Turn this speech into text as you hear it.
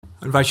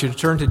I invite you to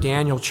turn to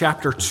Daniel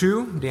chapter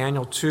 2,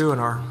 Daniel 2 in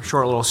our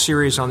short little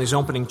series on these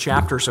opening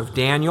chapters of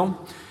Daniel.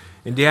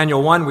 In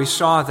Daniel 1, we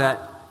saw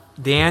that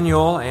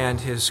Daniel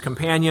and his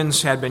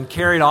companions had been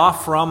carried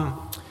off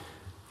from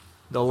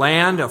the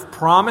land of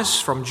promise,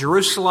 from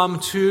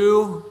Jerusalem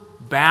to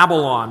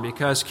Babylon,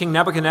 because King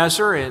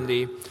Nebuchadnezzar, in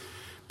the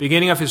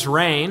beginning of his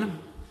reign,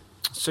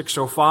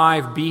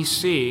 605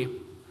 BC,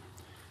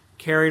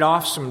 carried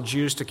off some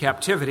Jews to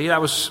captivity. That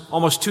was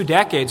almost 2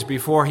 decades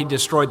before he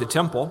destroyed the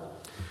temple.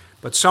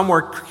 But some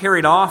were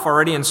carried off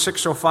already in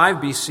 605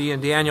 BC,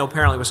 and Daniel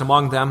apparently was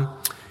among them.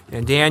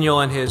 And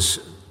Daniel and his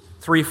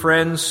 3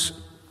 friends,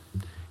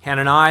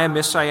 Hananiah,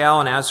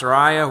 Mishael, and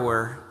Azariah,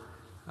 were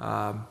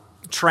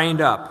trained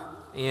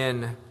up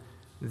in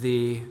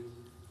the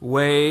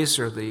ways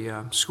or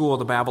the school of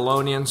the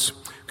Babylonians.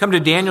 Come to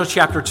Daniel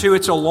chapter 2.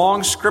 It's a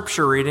long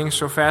scripture reading,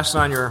 so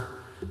fasten on your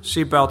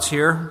seatbelts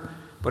here.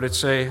 But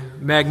it's a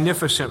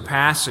magnificent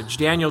passage.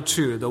 Daniel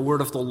 2, the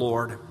word of the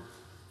Lord.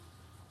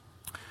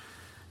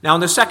 Now,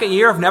 in the second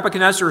year of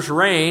Nebuchadnezzar's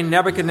reign,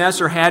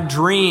 Nebuchadnezzar had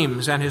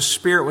dreams, and his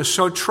spirit was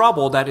so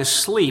troubled that his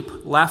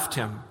sleep left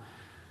him.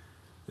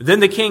 Then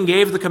the king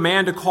gave the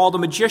command to call the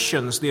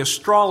magicians, the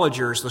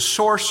astrologers, the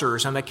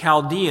sorcerers, and the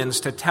Chaldeans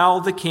to tell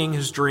the king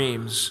his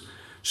dreams.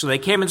 So they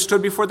came and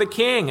stood before the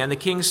king, and the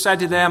king said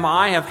to them,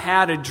 "I have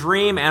had a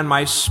dream, and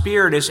my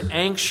spirit is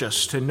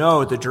anxious to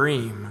know the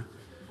dream."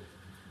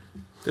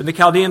 Then the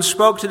Chaldeans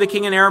spoke to the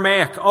king in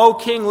Aramaic, "O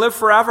king, live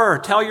forever.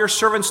 Tell your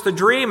servants the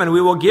dream, and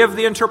we will give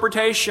the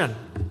interpretation."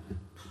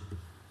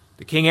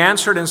 The king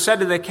answered and said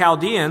to the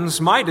Chaldeans,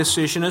 "My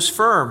decision is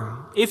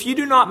firm. If you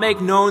do not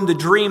make known the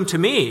dream to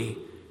me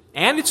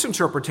and its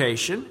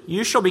interpretation,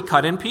 you shall be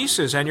cut in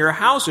pieces, and your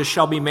houses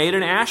shall be made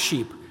an ash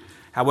heap.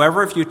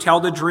 However, if you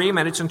tell the dream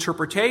and its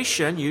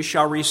interpretation, you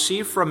shall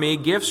receive from me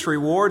gifts,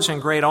 rewards,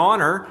 and great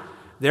honor.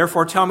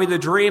 Therefore tell me the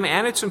dream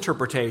and its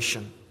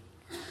interpretation."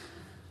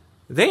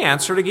 They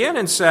answered again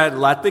and said,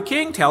 "Let the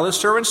king tell his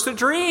servants the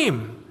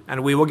dream,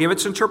 and we will give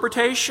its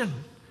interpretation."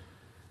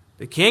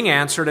 The king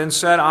answered and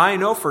said, "I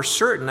know for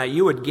certain that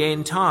you would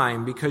gain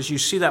time, because you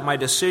see that my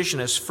decision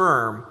is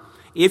firm.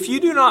 If you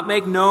do not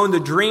make known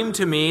the dream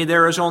to me,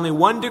 there is only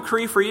one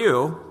decree for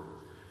you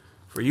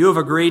have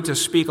agreed to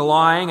speak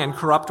lying and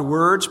corrupt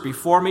words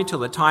before me till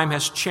the time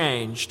has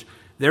changed.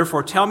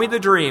 Therefore tell me the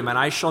dream, and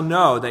I shall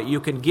know that you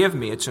can give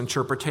me its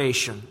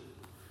interpretation."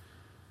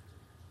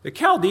 The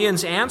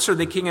Chaldeans answered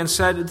the king and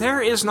said, "There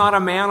is not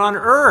a man on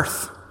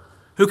earth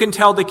who can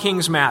tell the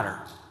king's matter.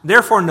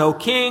 Therefore no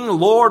king,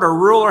 lord, or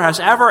ruler has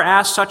ever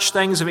asked such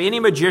things of any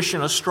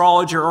magician,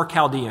 astrologer, or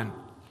Chaldean.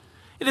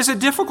 It is a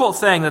difficult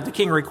thing that the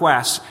king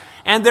requests,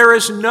 and there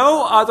is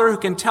no other who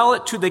can tell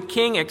it to the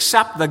king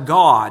except the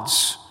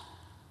gods,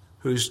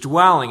 whose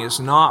dwelling is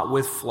not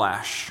with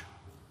flesh."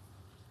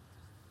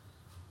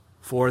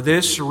 For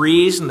this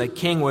reason the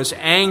king was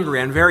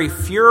angry and very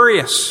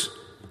furious,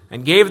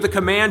 and gave the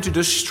command to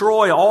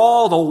destroy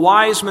all the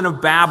wise men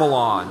of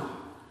Babylon.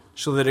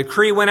 So the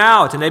decree went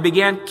out, and they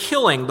began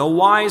killing the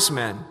wise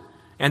men,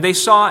 and they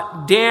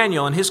sought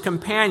Daniel and his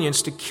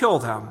companions to kill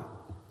them.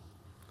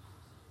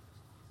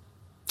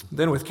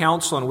 Then with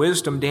counsel and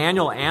wisdom,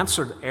 Daniel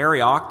answered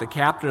Arioch, the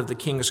captain of the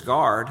king's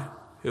guard,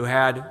 who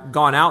had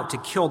gone out to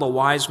kill the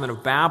wise men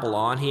of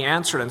Babylon. He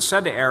answered and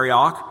said to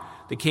Arioch,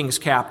 the king's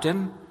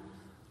captain,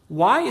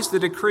 "Why is the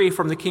decree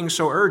from the king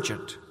so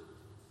urgent?"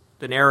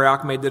 Then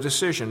Arioch made the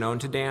decision known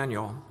to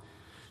Daniel.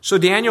 So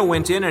Daniel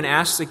went in and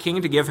asked the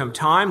king to give him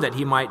time that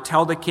he might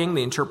tell the king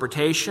the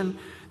interpretation.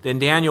 Then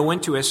Daniel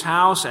went to his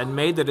house and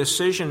made the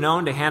decision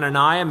known to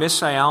Hananiah,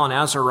 Mishael, and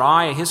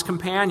Azariah, his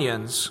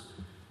companions,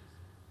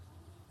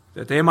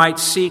 that they might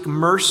seek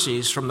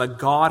mercies from the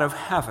God of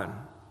heaven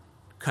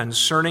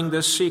concerning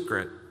this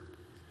secret,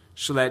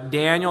 so that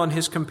Daniel and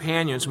his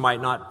companions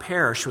might not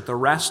perish with the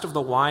rest of the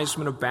wise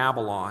men of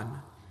Babylon.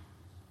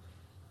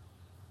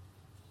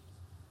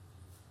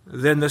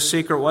 Then the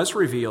secret was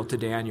revealed to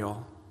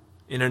Daniel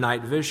in a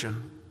night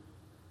vision.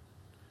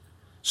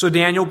 So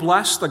Daniel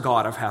blessed the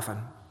God of heaven.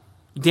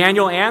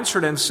 Daniel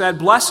answered and said,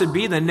 "Blessed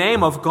be the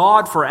name of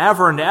God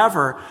forever and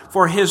ever,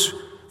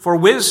 for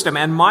wisdom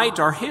and might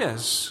are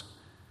his.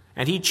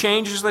 And he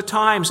changes the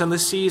times and the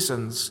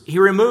seasons. He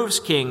removes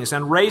kings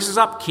and raises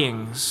up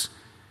kings.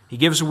 He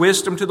gives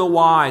wisdom to the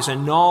wise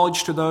and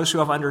knowledge to those who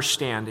have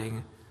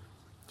understanding.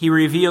 He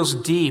reveals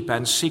deep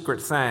and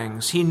secret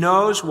things. He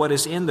knows what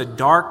is in the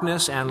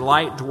darkness, and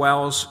light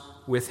dwells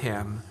with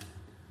him.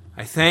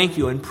 I thank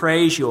you and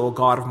praise you, O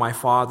God of my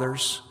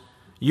fathers.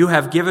 You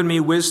have given me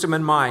wisdom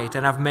and might,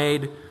 and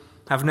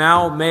have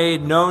now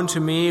made known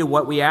to me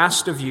what we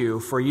asked of you,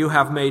 for you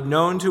have made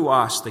known to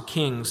us the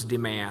king's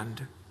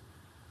demand."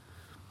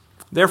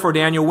 Therefore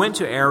Daniel went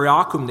to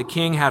Arioch, whom the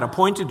king had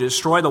appointed to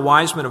destroy the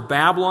wise men of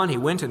Babylon. He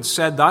went and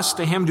said thus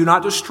to him, "Do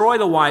not destroy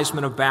the wise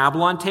men of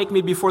Babylon. Take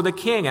me before the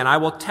king, and I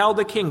will tell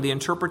the king the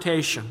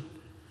interpretation."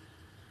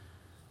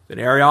 Then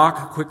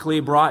Arioch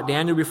quickly brought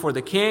Daniel before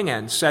the king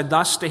and said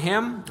thus to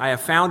him, "I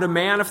have found a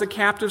man of the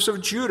captives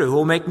of Judah who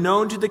will make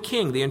known to the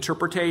king the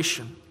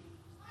interpretation."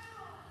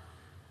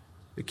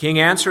 The king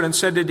answered and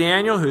said to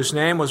Daniel, whose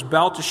name was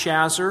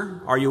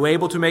Belteshazzar, "Are you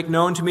able to make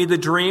known to me the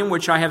dream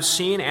which I have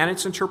seen and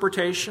its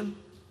interpretation?"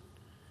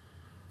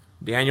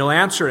 Daniel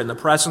answered in the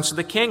presence of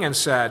the king and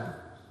said,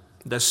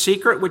 "The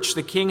secret which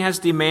the king has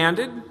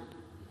demanded,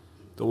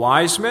 the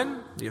wise men,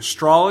 the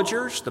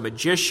astrologers, the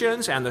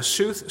magicians, and the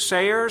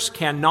soothsayers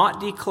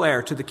cannot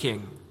declare to the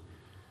king.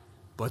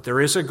 But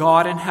there is a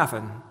God in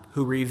heaven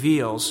who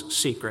reveals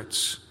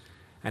secrets.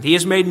 And he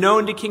has made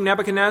known to King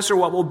Nebuchadnezzar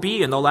what will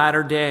be in the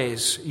latter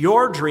days.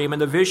 Your dream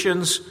and the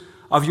visions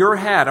of your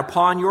head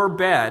upon your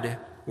bed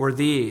were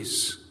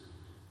these.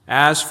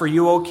 As for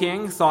you, O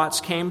king,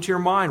 thoughts came to your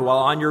mind while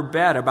on your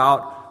bed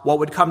about what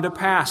would come to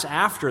pass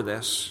after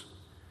this.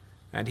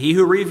 And he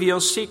who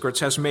reveals secrets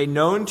has made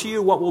known to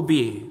you what will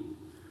be.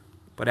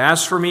 But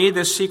as for me,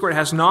 this secret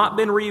has not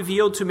been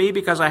revealed to me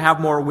because I have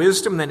more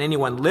wisdom than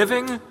anyone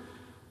living,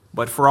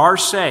 but for our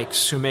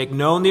sakes who make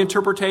known the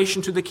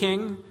interpretation to the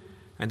king,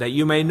 and that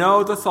you may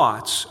know the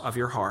thoughts of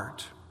your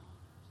heart.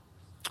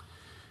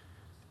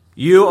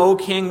 You, O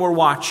king, were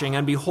watching,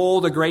 and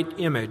behold, a great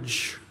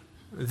image.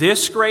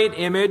 This great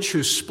image,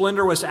 whose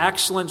splendor was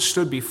excellent,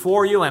 stood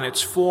before you, and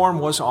its form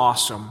was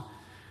awesome.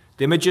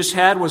 The image's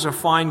head was of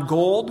fine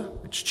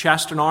gold, its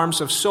chest and arms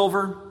of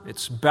silver,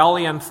 its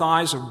belly and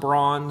thighs of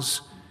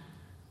bronze,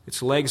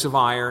 its legs of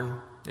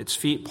iron, its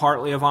feet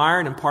partly of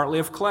iron and partly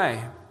of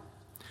clay.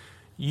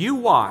 You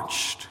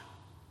watched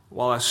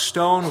while a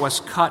stone was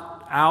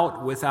cut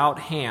out without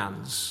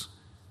hands,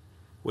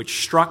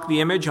 which struck the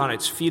image on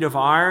its feet of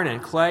iron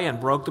and clay and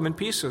broke them in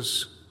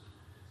pieces.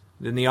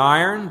 Then the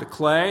iron, the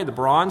clay, the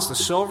bronze, the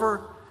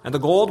silver, and the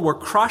gold were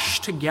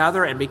crushed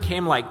together and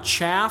became like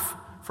chaff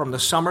from the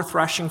summer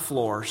threshing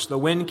floors. The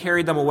wind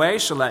carried them away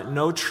so that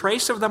no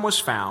trace of them was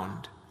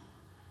found.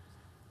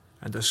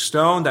 And the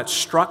stone that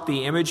struck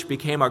the image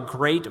became a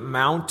great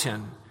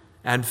mountain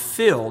and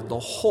filled the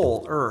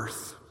whole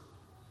earth.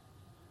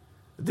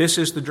 This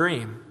is the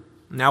dream.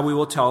 Now we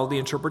will tell the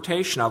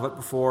interpretation of it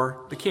before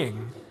the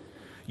king.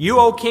 You,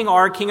 O king,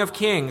 are King of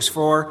kings,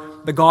 for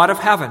the God of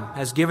heaven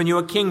has given you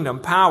a kingdom,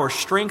 power,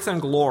 strength,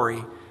 and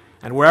glory.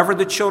 And wherever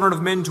the children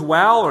of men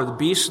dwell, or the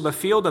beasts of the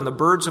field and the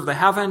birds of the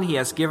heaven, he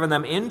has given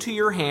them into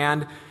your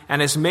hand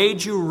and has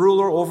made you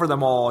ruler over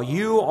them all.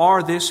 You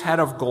are this head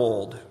of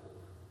gold.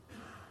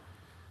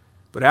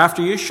 But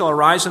after you shall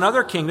arise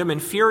another kingdom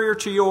inferior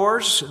to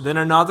yours, then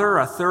another,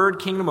 a third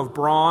kingdom of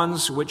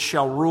bronze, which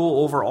shall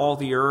rule over all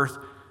the earth.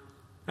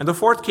 And the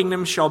fourth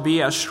kingdom shall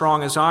be as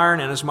strong as iron,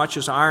 and as much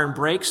as iron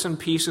breaks in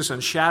pieces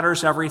and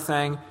shatters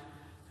everything.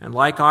 And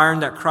like iron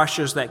that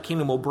crushes, that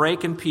kingdom will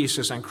break in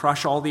pieces and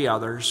crush all the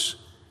others.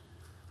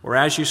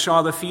 Whereas you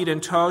saw the feet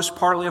and toes,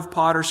 partly of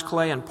potter's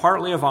clay and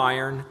partly of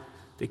iron,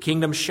 the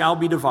kingdom shall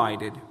be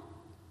divided.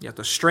 Yet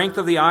the strength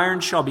of the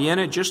iron shall be in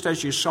it, just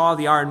as you saw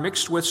the iron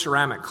mixed with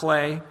ceramic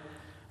clay.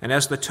 And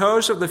as the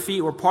toes of the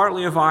feet were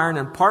partly of iron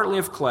and partly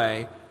of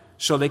clay,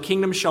 so the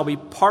kingdom shall be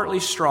partly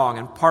strong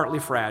and partly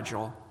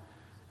fragile.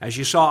 As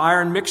you saw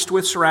iron mixed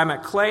with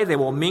ceramic clay, they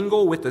will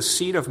mingle with the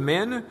seed of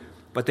men,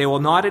 but they will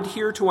not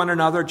adhere to one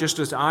another, just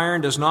as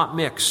iron does not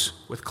mix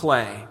with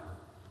clay.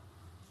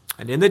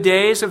 And in the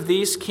days of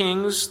these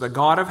kings, the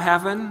God of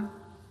heaven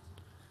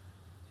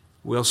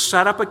will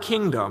set up a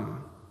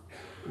kingdom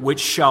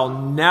which shall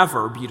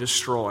never be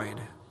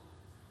destroyed.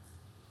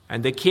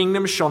 And the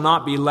kingdom shall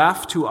not be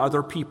left to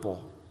other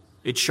people.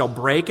 It shall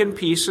break in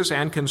pieces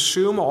and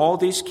consume all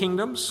these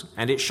kingdoms,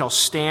 and it shall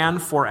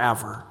stand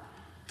forever.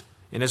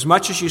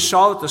 Inasmuch as you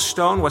saw that the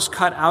stone was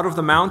cut out of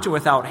the mountain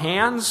without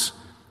hands,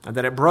 and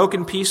that it broke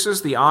in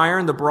pieces the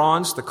iron, the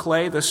bronze, the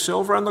clay, the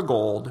silver, and the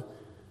gold,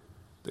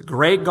 the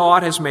great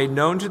God has made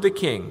known to the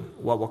king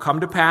what will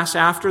come to pass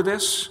after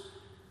this.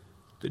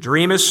 The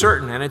dream is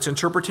certain, and its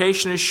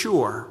interpretation is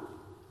sure.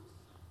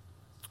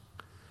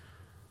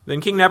 Then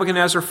King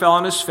Nebuchadnezzar fell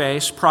on his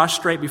face,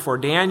 prostrate before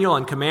Daniel,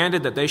 and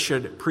commanded that they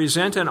should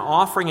present an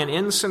offering and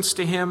incense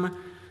to him.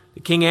 The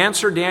king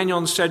answered Daniel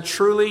and said,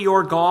 "Truly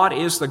your God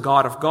is the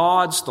God of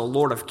gods, the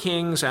Lord of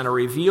kings, and a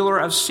revealer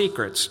of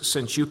secrets,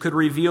 since you could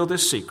reveal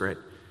this secret."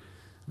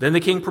 Then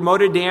the king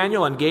promoted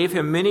Daniel and gave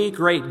him many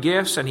great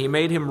gifts, and he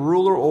made him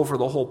ruler over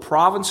the whole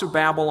province of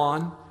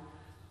Babylon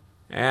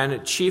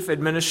and chief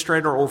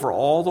administrator over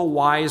all the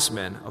wise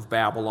men of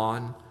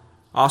Babylon.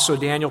 Also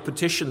Daniel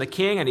petitioned the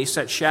king, and he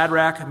set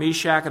Shadrach,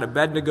 Meshach, and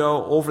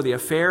Abednego over the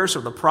affairs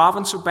of the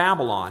province of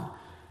Babylon.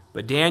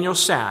 But Daniel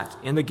sat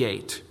in the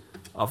gate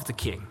of the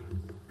king.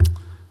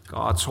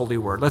 God's holy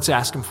word. Let's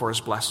ask him for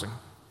his blessing.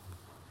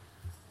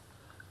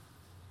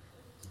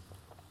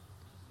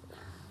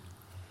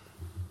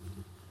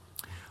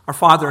 Our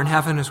Father in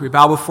heaven, as we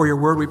bow before your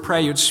word, we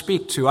pray you'd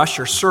speak to us,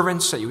 your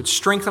servants, that you would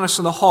strengthen us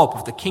in the hope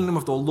of the kingdom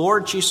of the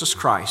Lord Jesus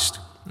Christ,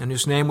 in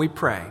whose name we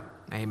pray.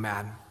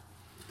 Amen.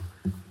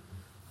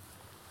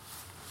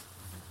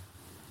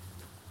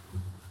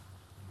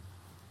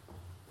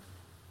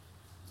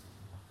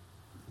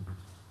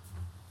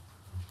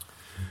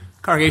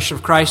 Congregation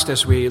of Christ,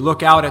 as we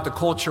look out at the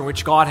culture in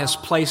which God has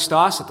placed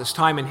us at this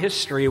time in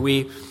history,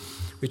 we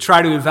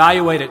try to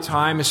evaluate at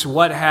times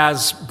what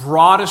has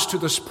brought us to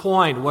this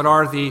point. What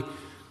are the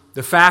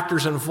the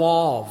factors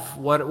involved,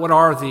 what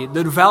are the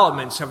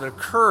developments that have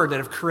occurred that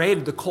have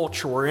created the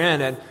culture we're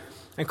in.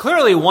 And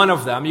clearly one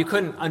of them, you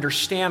couldn't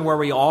understand where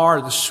we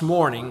are this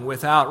morning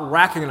without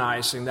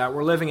recognizing that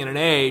we're living in an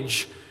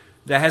age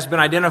that has been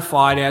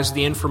identified as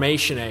the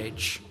information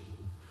age.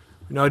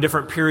 We know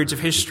different periods of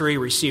history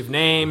receive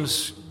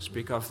names. We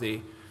speak of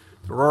the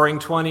Roaring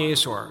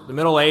Twenties or the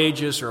Middle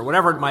Ages or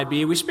whatever it might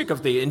be. We speak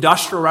of the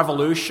Industrial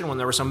Revolution when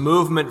there was a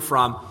movement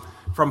from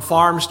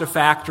farms to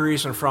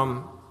factories and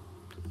from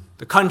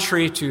the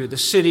country to the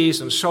cities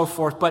and so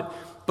forth. But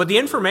the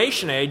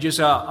information age is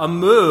a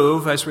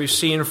move, as we've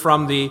seen,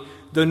 from the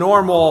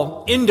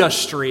normal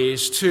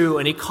industries to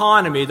an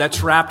economy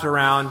that's wrapped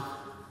around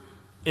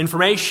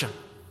information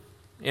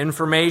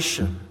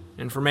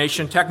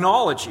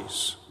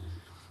technologies.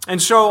 And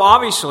so,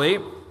 obviously,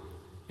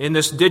 in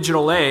this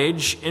digital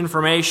age,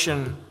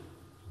 information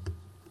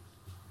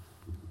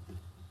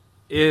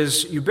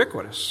is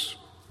ubiquitous.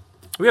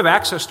 We have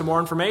access to more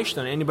information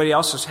than anybody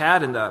else has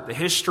had in the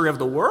history of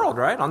the world,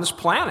 right, on this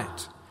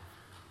planet.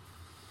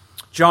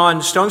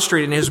 John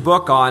Stonestreet, in his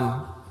book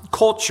on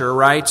culture,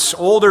 writes,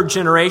 older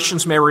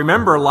generations may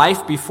remember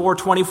life before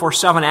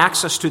 24/7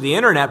 access to the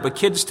internet, but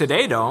kids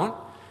today don't.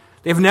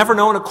 They've never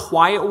known a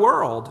quiet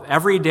world.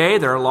 Every day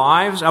of their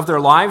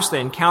lives,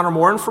 they encounter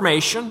more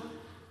information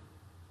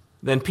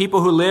than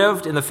people who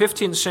lived in the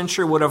 15th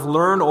century would have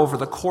learned over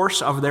the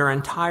course of their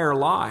entire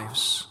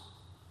lives.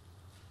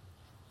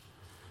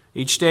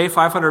 Each day,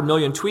 500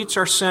 million tweets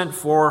are sent,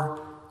 4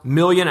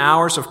 million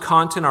hours of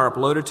content are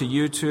uploaded to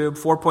YouTube,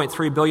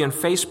 4.3 billion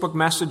Facebook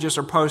messages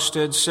are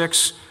posted,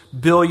 6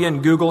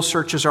 billion Google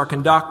searches are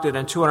conducted,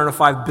 and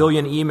 205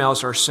 billion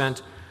emails are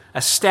sent.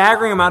 A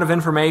staggering amount of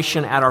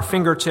information at our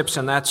fingertips,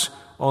 and that's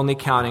only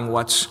counting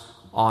what's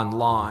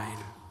online.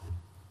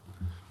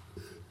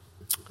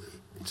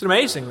 It's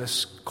amazing,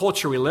 this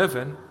culture we live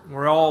in.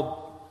 We're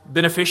all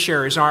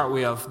beneficiaries, aren't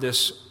we, of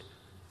this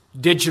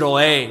digital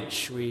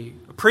age. We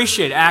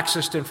appreciate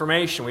access to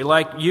information. We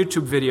like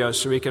YouTube videos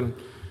so we can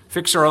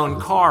fix our own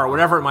car, or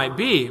whatever it might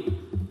be.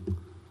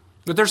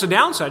 But there's a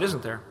downside,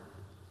 isn't there?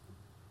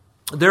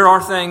 There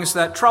are things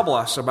that trouble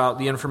us about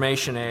the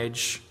information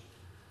age.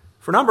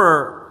 For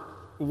number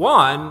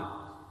one,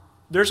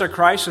 there's a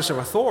crisis of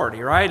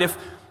authority, right?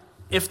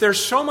 If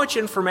there's so much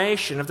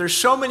information, if there's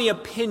so many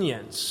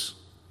opinions,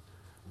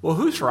 well,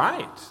 who's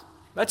right?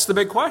 That's the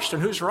big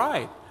question. Who's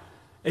right?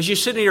 As you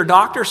sit in your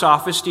doctor's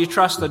office, do you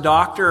trust the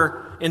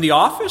doctor in the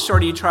office or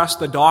do you trust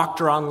the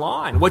doctor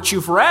online? What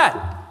you've read?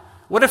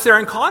 What if they're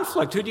in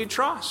conflict? Who do you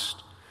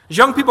trust? As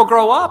young people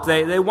grow up,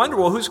 they wonder,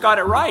 well, who's got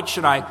it right?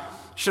 Should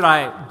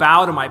I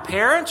bow to my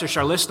parents or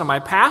should I listen to my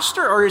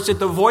pastor? Or is it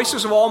the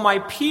voices of all my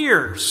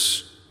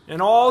peers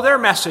and all their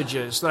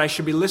messages that I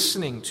should be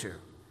listening to?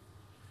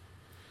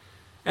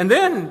 And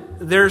then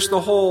there's the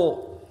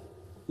whole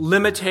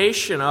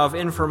limitation of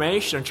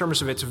information in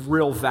terms of its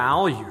real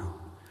value.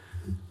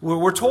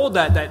 We're told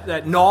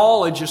that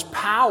knowledge is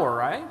power,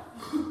 right?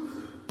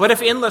 But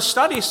if endless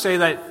studies say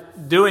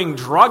that doing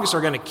drugs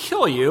are going to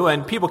kill you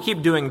and people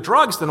keep doing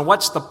drugs, then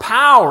what's the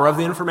power of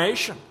the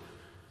information?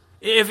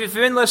 If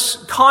endless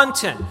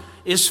content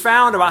is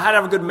found about how to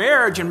have a good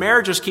marriage and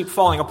marriages keep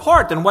falling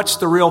apart, then what's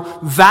the real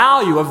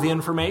value of the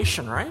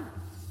information, right?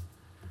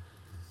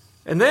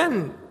 And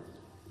then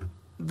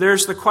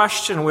there's the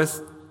question,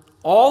 with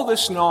all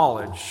this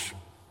knowledge,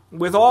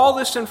 with all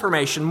this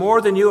information, more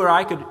than you or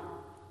I could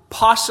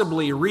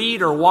possibly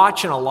read or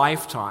watch in a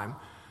lifetime,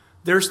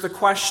 there's the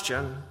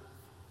question,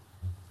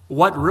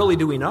 what really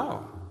do we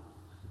know?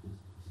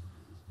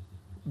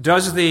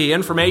 Does the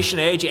information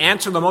age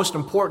answer the most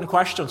important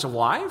questions of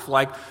life,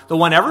 like the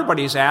one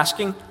everybody's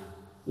asking,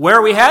 where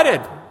are we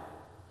headed?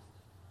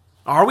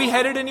 Are we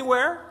headed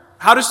anywhere?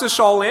 How does this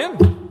all end?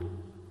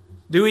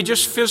 Do we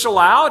just fizzle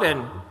out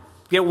and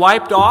get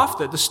wiped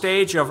off at the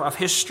stage of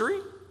history?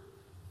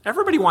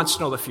 Everybody wants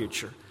to know the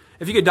future.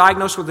 If you get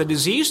diagnosed with a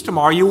disease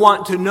tomorrow, you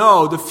want to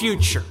know the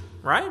future,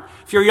 right?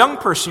 If you're a young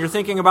person, you're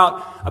thinking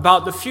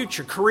about the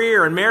future,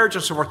 career and marriage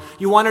and so forth.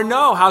 You want to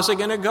know, how's it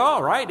going to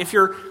go, right? If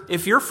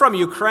you're from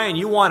Ukraine,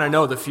 you want to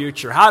know the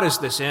future. How does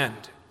this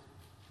end?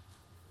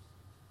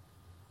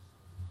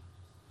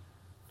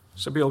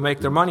 Some people make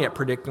their money at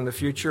predicting the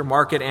future.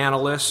 Market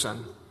analysts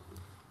and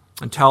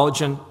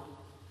intelligence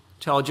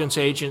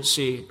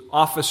agency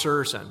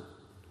officers and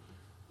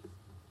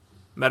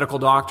medical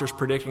doctors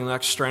predicting the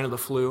next strain of the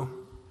flu.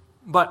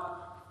 But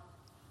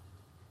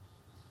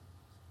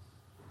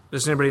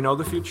does anybody know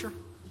the future?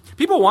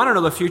 People want to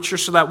know the future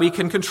so that we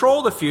can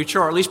control the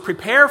future, or at least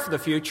prepare for the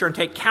future and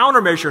take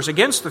countermeasures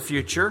against the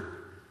future.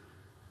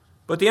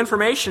 But the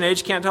information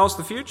age can't tell us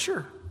the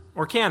future,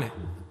 or can it?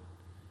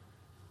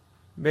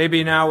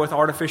 Maybe now with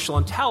artificial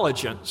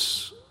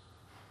intelligence,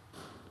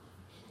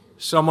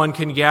 someone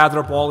can gather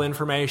up all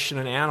information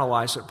and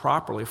analyze it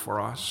properly for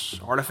us.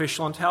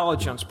 Artificial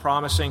intelligence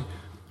promising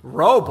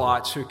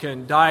robots who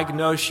can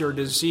diagnose your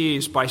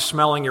disease by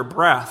smelling your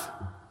breath.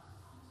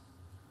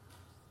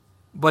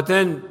 But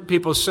then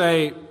people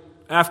say,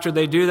 after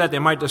they do that, they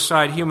might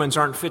decide humans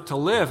aren't fit to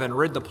live and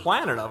rid the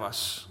planet of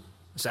us.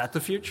 Is that the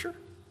future?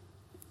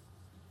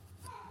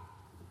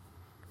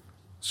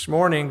 This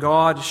morning,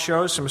 God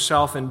shows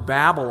himself in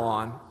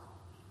Babylon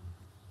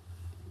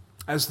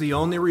as the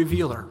only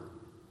revealer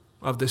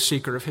of the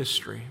secret of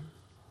history.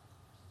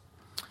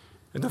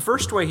 And the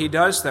first way he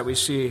does that we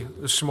see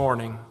this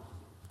morning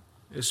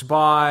is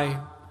by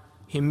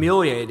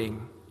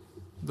humiliating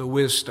the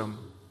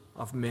wisdom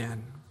of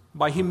men.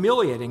 By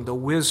humiliating the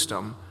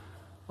wisdom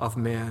of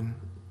men.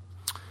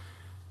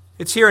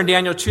 It's here in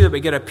Daniel 2 that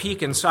we get a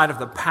peek inside of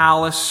the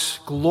palace.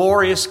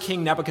 Glorious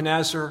King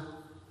Nebuchadnezzar,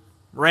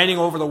 reigning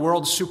over the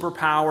world's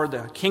superpower,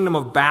 the kingdom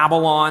of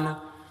Babylon.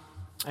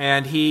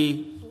 And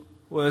he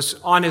was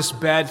on his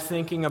bed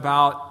thinking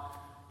about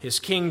his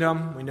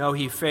kingdom. We know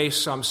he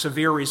faced some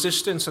severe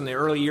resistance in the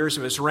early years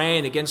of his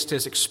reign against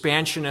his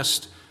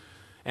expansionist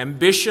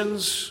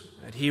ambitions.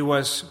 And he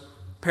was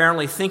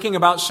apparently thinking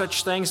about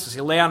such things as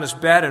he lay on his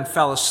bed and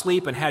fell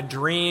asleep and had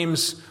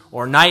dreams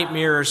or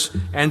nightmares,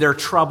 and they're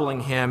troubling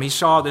him. He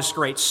saw this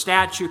great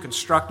statue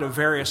constructed of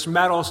various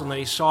metals, and then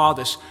he saw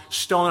this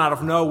stone out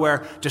of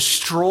nowhere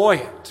destroy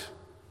it.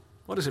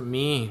 What does it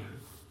mean?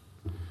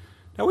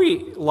 Now,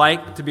 we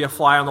like to be a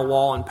fly on the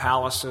wall in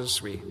palaces.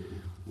 We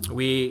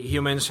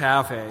humans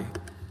have an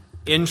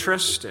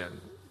interest in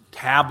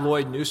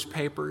tabloid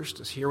newspapers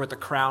to hear what the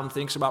crown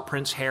thinks about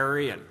Prince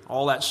Harry and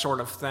all that sort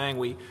of thing.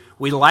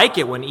 We like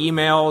it when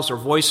emails or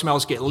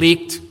voicemails get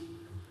leaked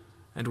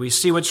and we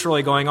see what's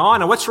really going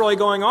on. And what's really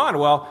going on?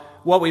 Well,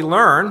 what we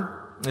learn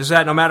is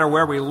that no matter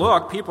where we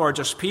look, people are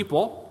just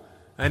people.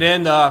 And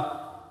in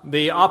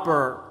the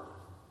upper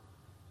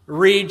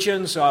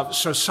regions of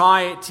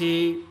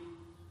society,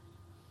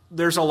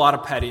 there's a lot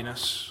of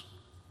pettiness.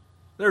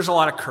 There's a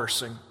lot of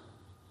cursing.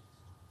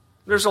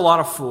 There's a lot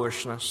of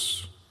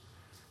foolishness.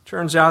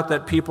 Turns out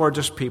that people are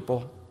just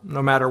people,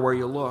 no matter where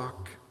you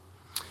look.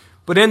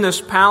 But in this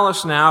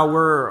palace now,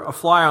 we're a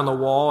fly on the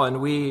wall,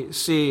 and we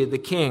see the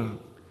king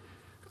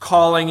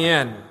calling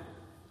in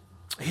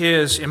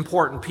his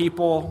important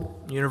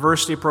people,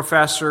 university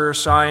professors,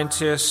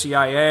 scientists,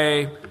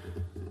 CIA,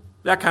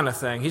 that kind of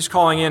thing. He's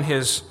calling in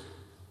his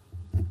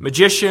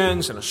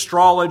magicians and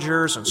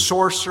astrologers and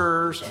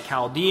sorcerers and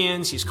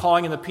Chaldeans. He's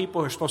calling in the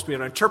people who are supposed to be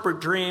able to interpret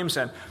dreams,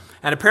 and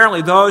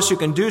apparently those who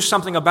can do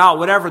something about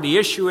whatever the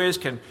issue is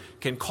can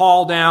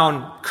call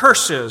down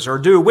curses or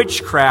do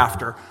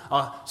witchcraft or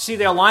see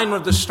the alignment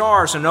of the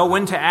stars and know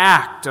when to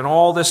act and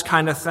all this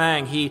kind of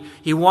thing.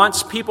 He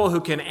wants people who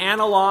can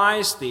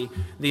analyze the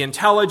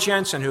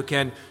intelligence and who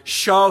can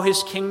show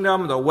his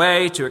kingdom the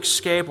way to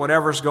escape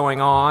whatever's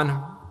going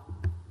on.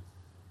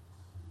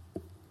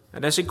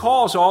 And as he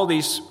calls all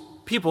these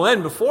people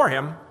in before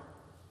him,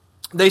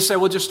 they say,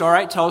 well, just, all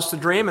right, tell us the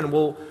dream and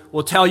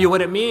we'll tell you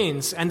what it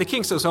means. And the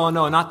king says, oh,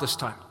 no, not this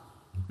time.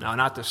 No,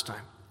 not this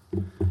time.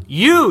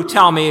 You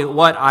tell me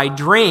what I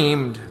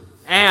dreamed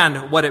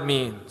and what it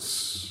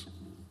means.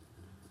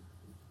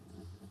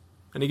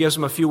 And he gives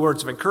them a few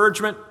words of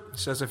encouragement. He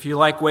says, if you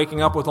like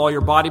waking up with all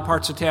your body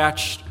parts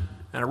attached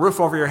and a roof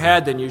over your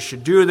head, then you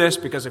should do this,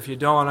 because if you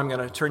don't, I'm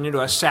going to turn you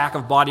into a sack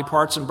of body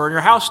parts and burn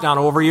your house down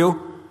over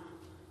you.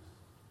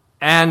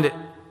 And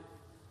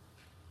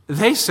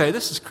they say,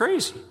 this is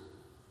crazy.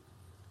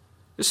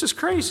 This is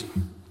crazy.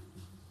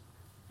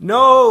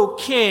 No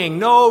king,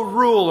 no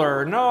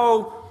ruler,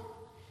 no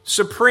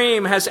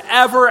supreme has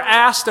ever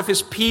asked of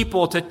his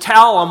people to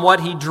tell him what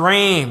he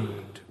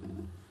dreamed.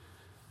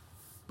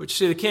 But you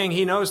see, the king,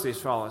 he knows these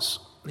fellas.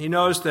 He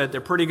knows that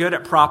they're pretty good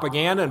at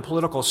propaganda and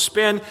political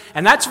spin,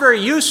 and that's very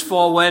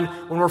useful when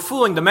we're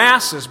fooling the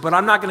masses, but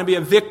I'm not going to be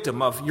a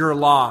victim of your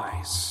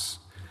lies.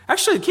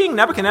 Actually, King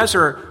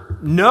Nebuchadnezzar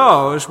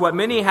knows what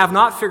many have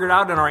not figured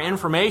out in our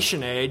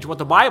information age, what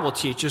the Bible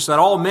teaches, that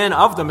all men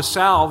of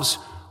themselves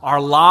are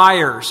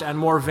liars and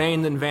more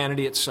vain than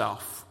vanity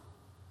itself.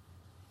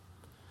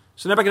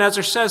 So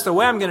Nebuchadnezzar says, the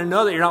way I'm going to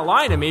know that you're not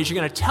lying to me is you're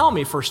going to tell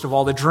me, first of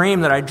all, the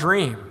dream that I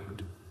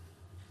dreamed.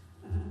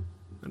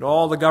 And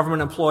all the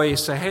government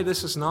employees say, hey,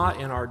 this is not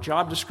in our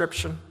job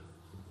description.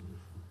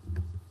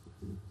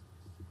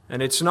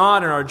 And it's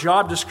not in our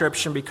job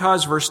description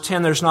because, verse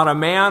 10, there's not a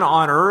man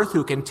on earth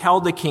who can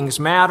tell the king's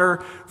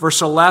matter.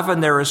 Verse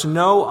 11, there is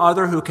no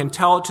other who can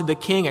tell it to the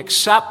king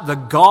except the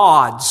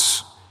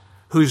gods,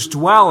 whose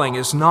dwelling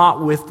is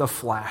not with the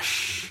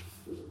flesh.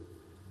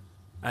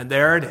 And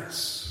there it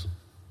is.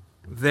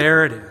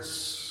 There it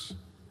is.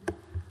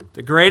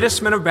 The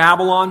greatest men of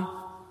Babylon,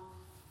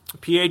 the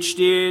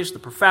PhDs, the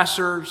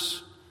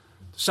professors,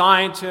 the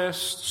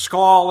scientists,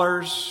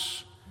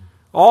 scholars,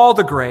 all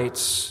the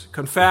greats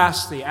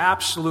confess the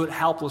absolute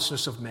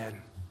helplessness of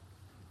men.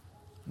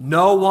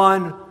 No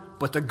one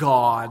but the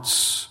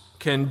gods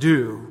can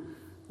do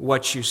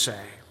what you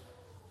say.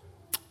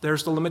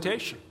 There's the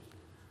limitation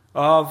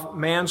of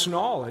man's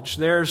knowledge.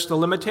 There's the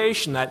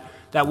limitation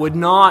that would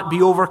not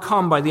be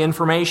overcome by the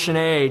information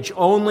age.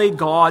 Only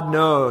God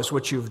knows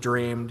what you've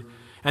dreamed.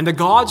 And the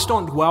gods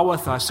don't dwell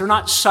with us. They're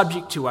not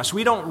subject to us.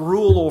 We don't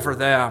rule over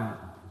them.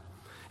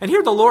 And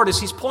here the Lord is,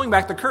 he's pulling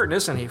back the curtain,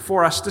 isn't he,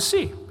 for us to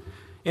see.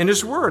 in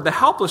his word, the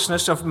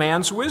helplessness of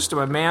man's wisdom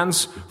and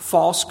man's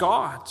false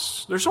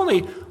gods. There's only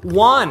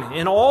one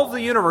in all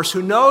the universe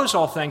who knows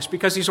all things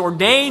because he's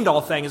ordained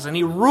all things and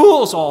he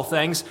rules all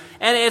things,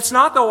 and it's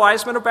not the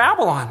wise men of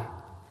Babylon.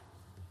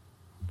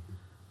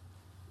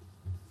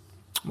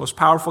 Most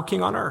powerful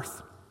king on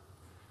earth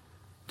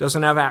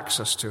doesn't have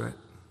access to it.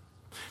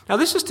 Now,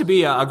 this is to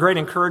be a great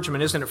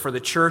encouragement, isn't it, for the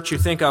church? You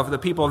think of the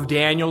people of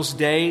Daniel's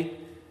day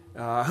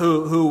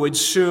who would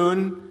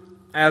soon,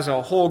 as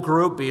a whole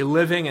group, be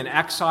living in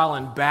exile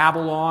in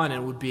Babylon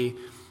and would be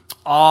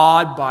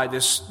awed by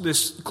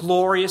this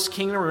glorious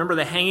kingdom. Remember,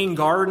 the Hanging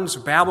Gardens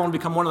of Babylon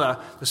become one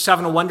of the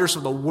seven wonders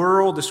of the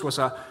world. This was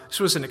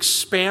an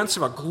expanse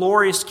of a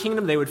glorious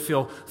kingdom. They would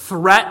feel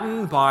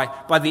threatened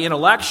by the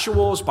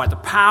intellectuals, by the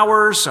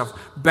powers of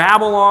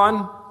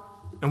Babylon.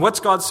 And what's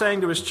God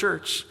saying to his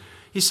church?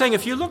 He's saying,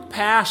 if you look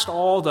past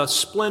all the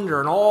splendor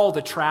and all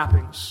the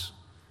trappings,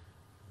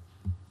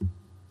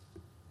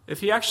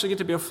 if you actually get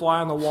to be a fly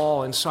on the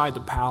wall inside the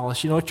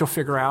palace, you know what you'll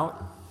figure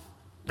out?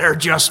 They're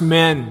just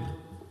men.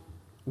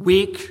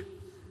 Weak,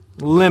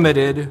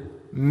 limited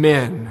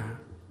men.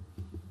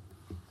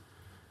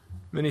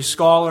 Many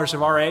scholars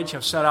of our age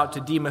have set out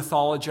to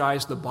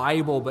demythologize the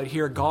Bible, but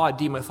here God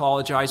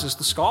demythologizes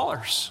the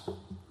scholars.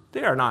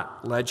 They are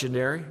not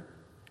legendary.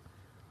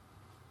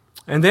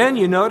 And then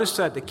you notice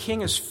that the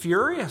king is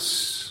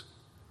furious.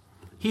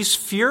 He's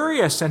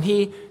furious, and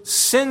he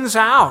sends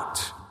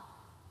out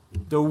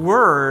the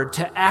word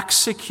to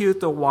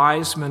execute the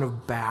wise men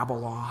of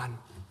Babylon.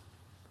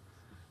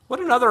 What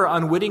another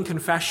unwitting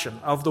confession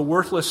of the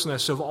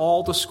worthlessness of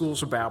all the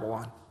schools of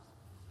Babylon.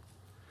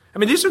 I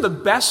mean, these are the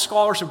best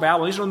scholars of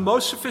Babylon. These are the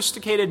most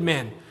sophisticated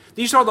men.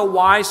 These are the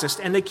wisest.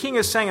 And the king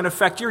is saying, in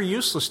effect, you're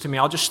useless to me.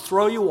 I'll just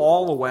throw you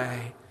all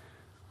away.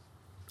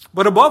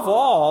 But above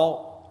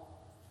all,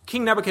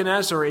 King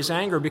Nebuchadnezzar is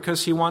angry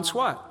because he wants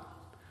what?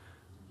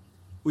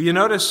 Well, you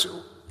notice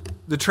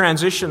the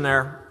transition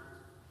there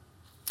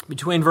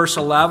between verse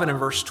 11 and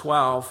verse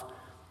 12.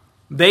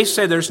 They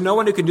say there's no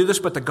one who can do this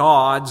but the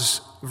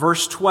gods.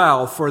 Verse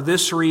 12, for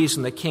this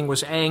reason the king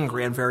was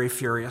angry and very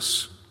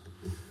furious,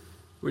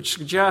 which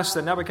suggests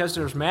that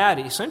Nebuchadnezzar is mad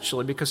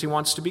essentially because he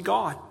wants to be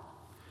God.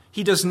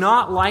 He does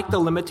not like the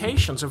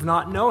limitations of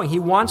not knowing. He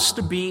wants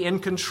to be in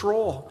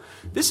control.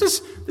 This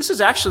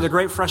is actually the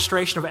great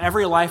frustration of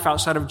every life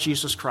outside of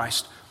Jesus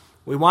Christ.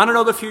 We want to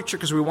know the future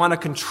because we want to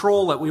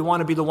control it. We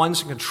want to be the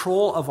ones in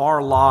control of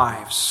our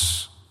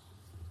lives.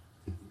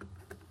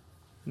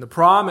 And the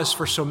promise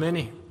for so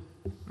many,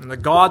 and the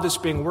God that's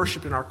being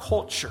worshipped in our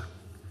culture,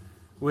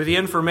 with the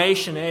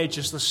information age,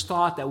 is this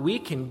thought that we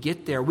can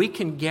get there. We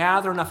can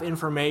gather enough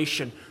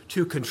information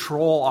to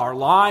control our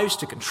lives,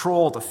 to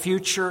control the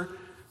future,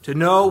 to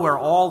know where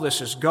all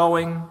this is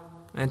going,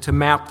 and to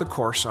map the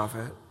course of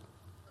it.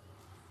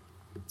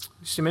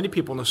 You see many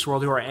people in this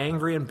world who are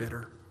angry and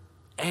bitter.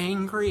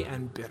 Angry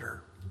and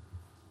bitter.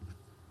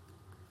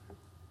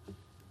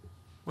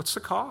 What's the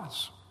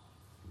cause?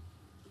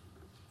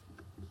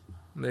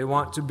 They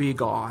want to be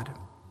God.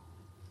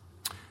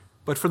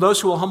 But for those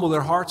who will humble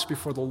their hearts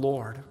before the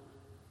Lord,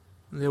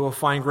 they will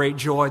find great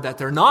joy that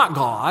they're not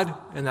God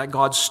and that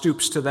God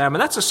stoops to them.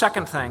 And that's the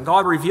second thing.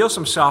 God reveals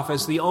himself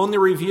as the only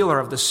revealer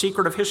of the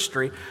secret of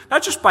history,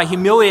 not just by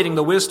humiliating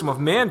the wisdom of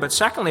men, but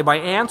secondly, by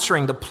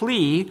answering the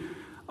plea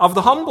of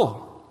the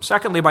humble.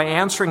 Secondly, by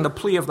answering the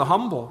plea of the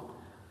humble.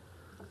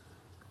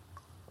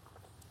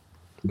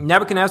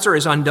 Nebuchadnezzar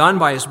is undone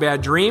by his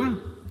bad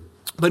dream,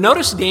 but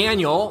notice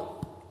Daniel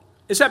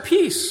is at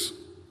peace.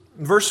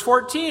 Verse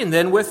 14,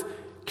 then with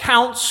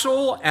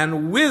counsel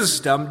and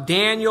wisdom,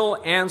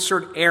 Daniel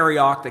answered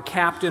Arioch, the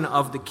captain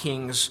of the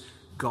king's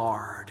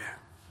guard.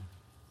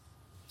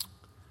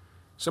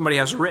 Somebody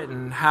has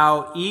written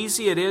how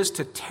easy it is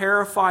to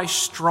terrify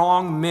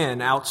strong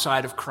men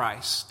outside of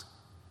Christ.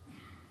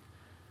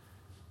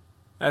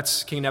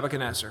 That's King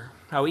Nebuchadnezzar.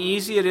 How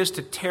easy it is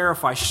to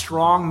terrify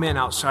strong men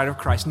outside of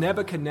Christ.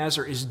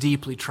 Nebuchadnezzar is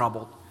deeply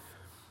troubled.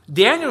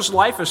 Daniel's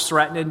life is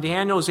threatened, and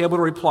Daniel is able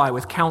to reply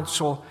with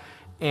counsel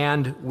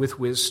and with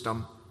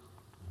wisdom.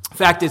 In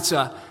fact,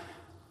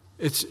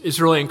 it's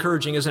really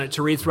encouraging, isn't it,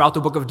 to read throughout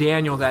the book of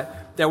Daniel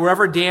that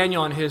wherever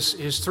Daniel and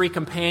his three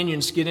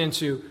companions get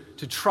into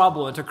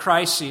trouble, into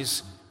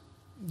crises,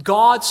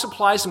 God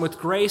supplies them with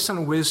grace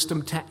and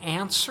wisdom to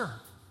answer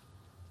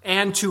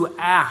and to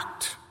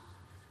act.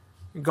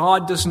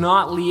 God does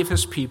not leave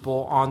his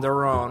people on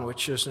their own,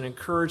 which is an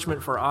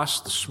encouragement for us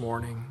this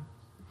morning.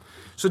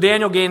 So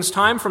Daniel gains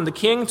time from the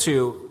king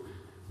to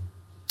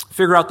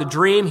figure out the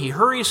dream. He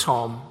hurries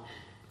home.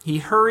 He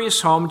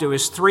hurries home to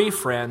his three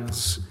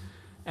friends.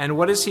 And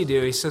what does he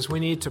do? He says, we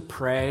need to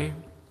pray.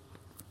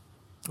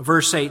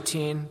 Verse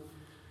 18,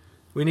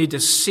 we need to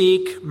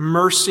seek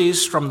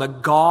mercies from the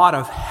God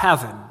of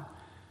heaven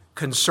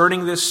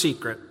concerning this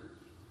secret,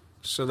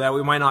 so that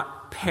we might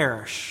not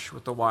perish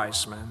with the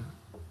wise men.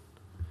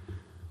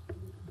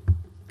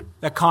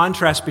 That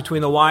contrast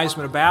between the wise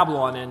men of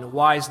Babylon and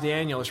wise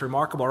Daniel is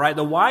remarkable, right?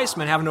 The wise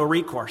men have no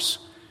recourse.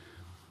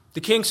 The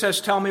king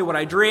says, tell me what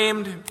I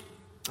dreamed.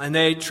 And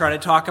they try to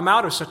talk him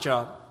out of such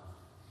a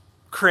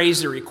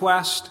crazy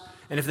request.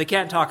 And if they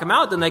can't talk him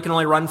out, then they can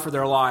only run for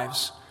their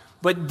lives.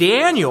 But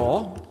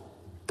Daniel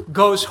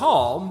goes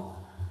home,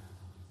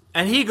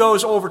 and he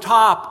goes over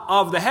top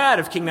of the head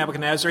of King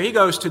Nebuchadnezzar. He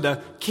goes to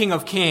the King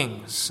of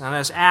Kings and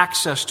has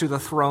access to the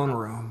throne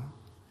room.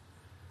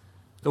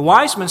 The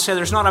wise men say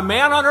there's not a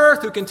man on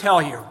earth who can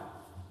tell you.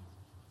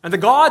 And the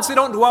gods, they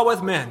don't dwell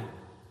with men.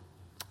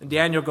 And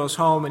Daniel goes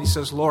home and he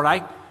says, Lord,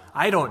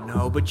 I don't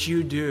know, but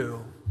you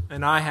do.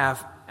 And I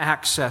have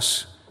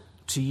access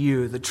to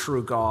you, the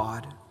true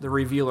God, the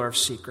revealer of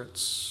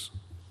secrets.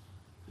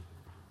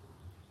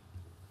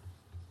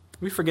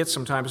 We forget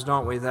sometimes,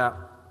 don't we, that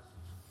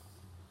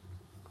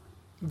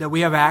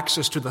we have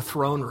access to the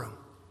throne room.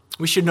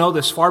 We should know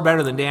this far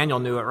better than Daniel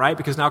knew it, right?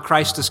 Because now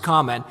Christ has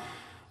come,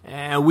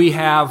 and we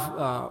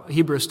have,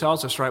 Hebrews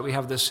tells us, right, we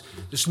have this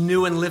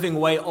new and living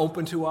way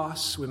open to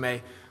us. We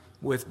may,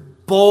 with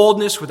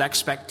boldness, with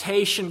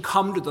expectation,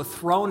 come to the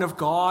throne of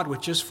God,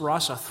 which is for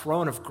us a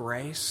throne of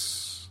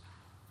grace.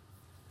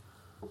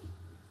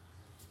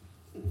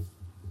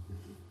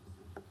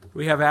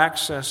 We have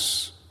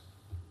access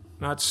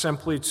not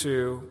simply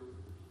to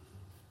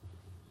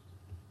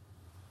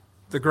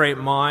the great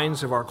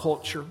minds of our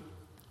culture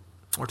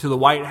or to the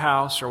White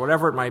House or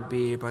whatever it might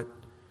be, but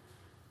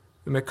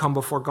we may come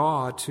before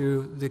God,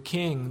 to the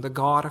King, the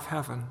God of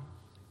heaven.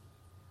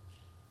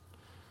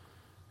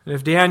 And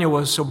if Daniel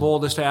was so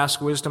bold as to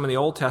ask wisdom in the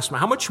Old Testament,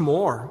 how much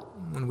more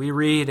when we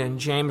read in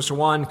James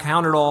 1,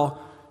 count it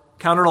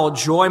all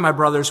joy, my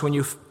brothers, when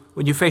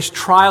you face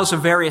trials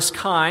of various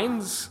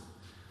kinds.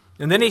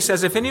 And then he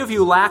says, if any of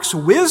you lacks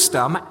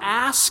wisdom,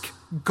 ask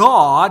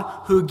God,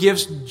 who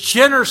gives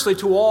generously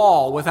to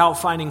all without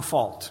finding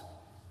fault.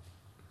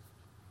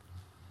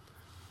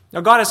 Now,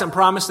 God hasn't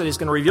promised that he's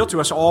going to reveal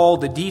to us all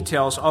the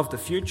details of the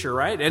future,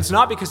 right? It's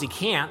not because he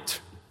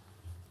can't.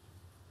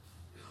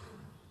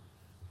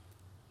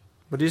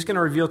 But he's going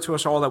to reveal to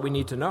us all that we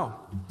need to know.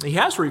 He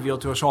has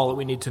revealed to us all that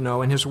we need to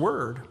know in his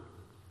word.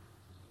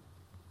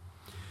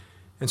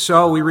 And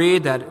so we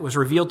read that it was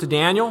revealed to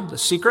Daniel, the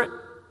secret,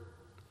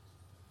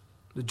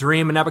 the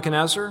dream of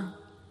Nebuchadnezzar.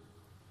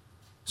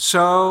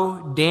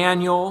 So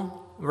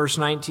Daniel, verse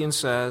 19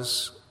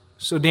 says,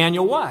 so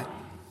Daniel what?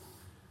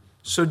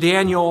 So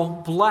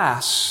Daniel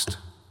blessed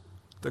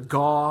the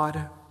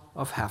God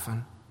of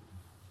heaven.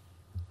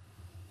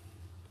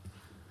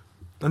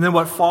 And then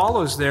what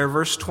follows there,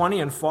 verse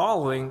 20 and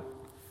following,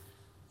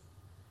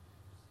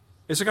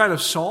 is a kind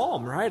of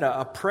psalm, right?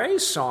 A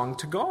praise song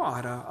to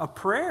God, a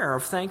prayer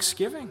of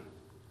thanksgiving.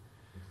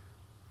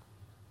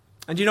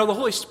 And you know, the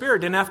Holy Spirit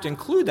didn't have to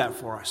include that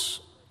for us.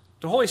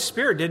 The Holy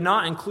Spirit did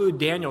not include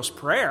Daniel's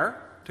prayer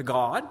to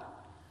God.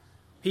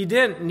 He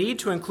didn't need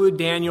to include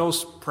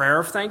Daniel's prayer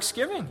of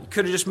thanksgiving. He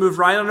could have just moved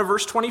right on to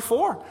verse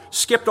 24,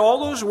 skipped all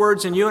those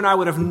words, and you and I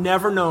would have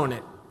never known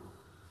it.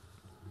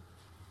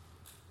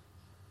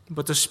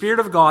 But the Spirit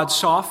of God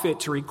saw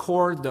fit to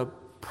record the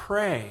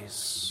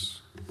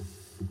praise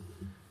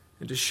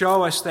and to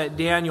show us that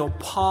Daniel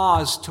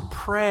paused to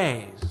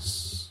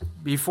praise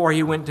before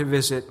he went to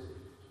visit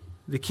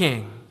the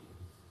king.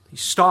 He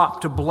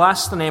stopped to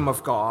bless the name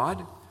of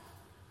God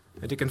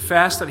and to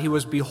confess that he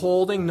was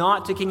beholding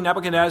not to King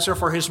Nebuchadnezzar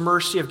for his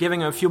mercy of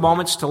giving him a few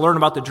moments to learn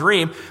about the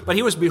dream, but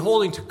he was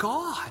beholding to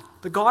God,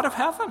 the God of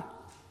heaven.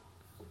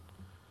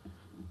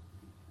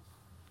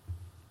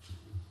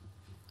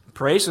 He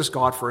praises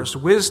God for his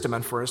wisdom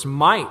and for his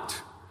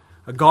might.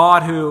 A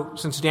God who,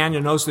 since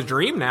Daniel knows the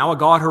dream now, a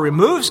God who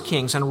removes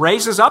kings and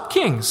raises up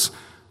kings.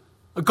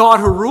 A God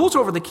who rules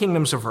over the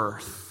kingdoms of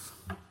earth.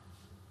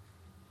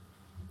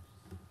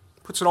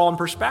 Puts it all in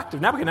perspective.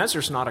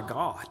 Nebuchadnezzar's not a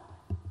god.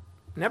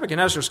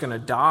 Nebuchadnezzar's going to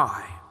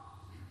die.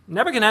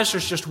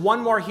 Nebuchadnezzar's just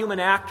one more human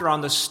actor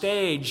on the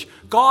stage,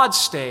 God's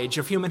stage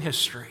of human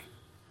history.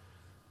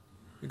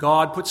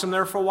 God puts him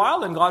there for a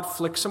while, and God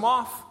flicks him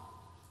off.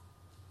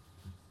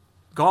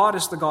 God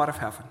is the God of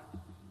heaven.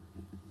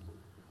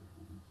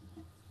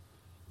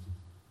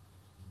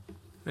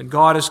 And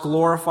God is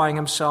glorifying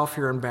himself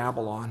here in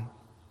Babylon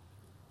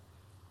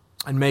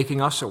and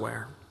making us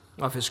aware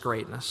of his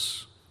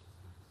greatness.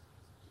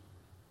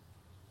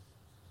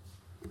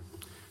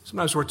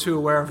 Sometimes we're too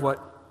aware of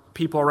what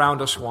people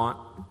around us want,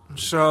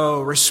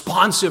 so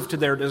responsive to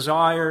their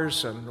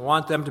desires and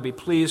want them to be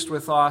pleased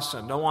with us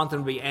and don't want them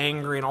to be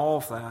angry and all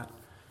of that.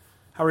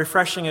 How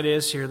refreshing it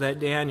is here that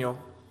Daniel,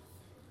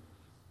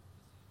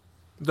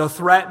 though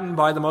threatened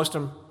by the most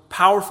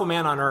powerful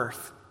man on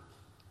earth,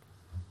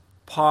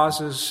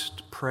 pauses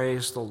to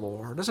praise the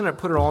Lord. Doesn't it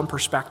put it all in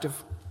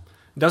perspective?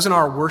 Doesn't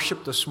our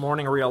worship this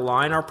morning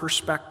realign our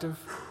perspective?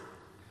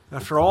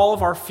 After all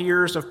of our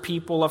fears of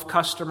people, of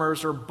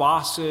customers or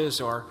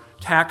bosses or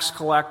tax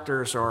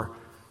collectors or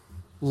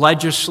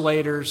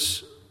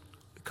legislators,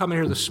 we come in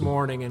here this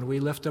morning and we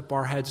lift up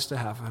our heads to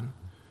heaven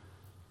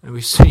and we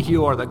say,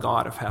 you are the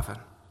God of heaven.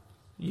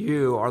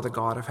 You are the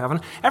God of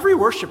heaven. Every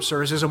worship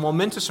service is a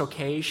momentous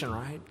occasion,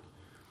 right?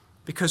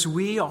 Because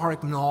we are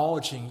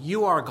acknowledging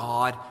you are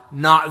God,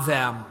 not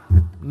them.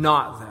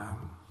 Not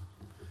them.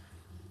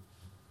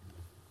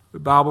 We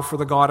bow before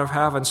the God of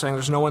heaven, saying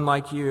there's no one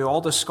like you.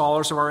 All the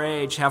scholars of our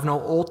age have no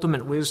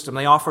ultimate wisdom.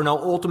 They offer no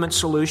ultimate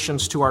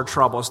solutions to our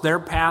troubles. Their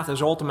path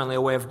is ultimately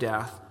a way of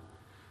death.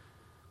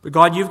 But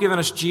God, you've given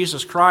us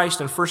Jesus Christ,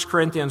 and 1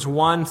 Corinthians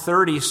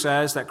 1:30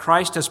 says that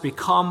Christ has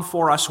become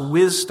for us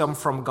wisdom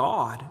from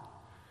God,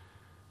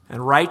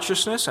 and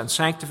righteousness and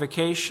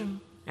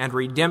sanctification and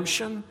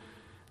redemption,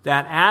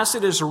 that as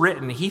it is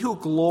written, he who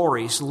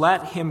glories,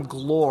 let him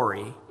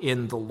glory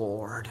in the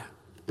Lord.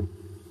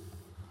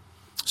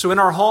 So in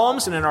our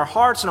homes and in our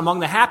hearts and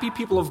among the happy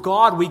people of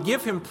God, we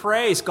give him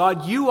praise.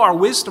 God, you are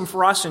wisdom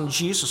for us in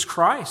Jesus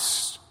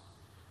Christ.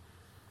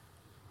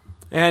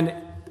 And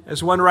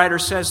as one writer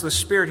says, the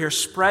Spirit here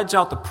spreads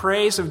out the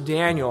praise of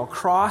Daniel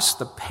across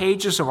the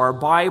pages of our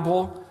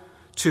Bible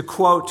to,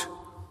 quote,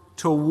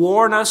 to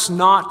warn us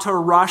not to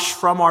rush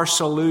from our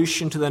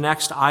solution to the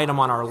next item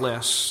on our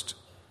list.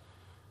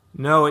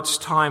 No, it's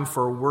time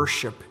for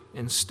worship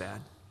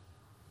instead.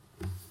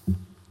 You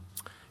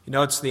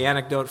know, it's the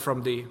anecdote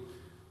from the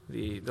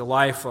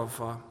life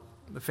of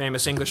the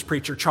famous English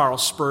preacher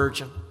Charles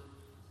Spurgeon,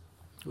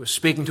 who was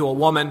speaking to a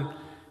woman,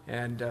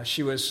 and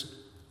she was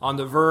on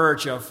the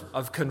verge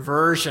of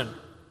conversion.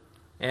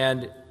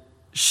 And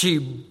she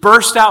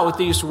burst out with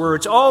these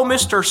words, "Oh,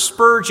 Mr.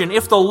 Spurgeon,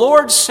 if the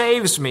Lord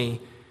saves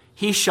me,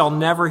 he shall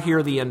never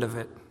hear the end of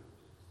it."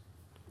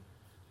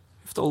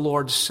 If the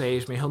Lord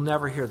saves me, he'll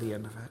never hear the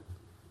end of it.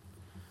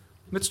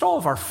 Amidst all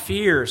of our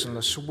fears in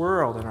this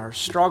world and our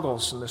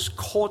struggles in this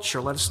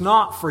culture, let us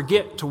not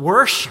forget to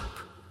worship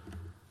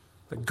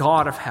the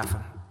God of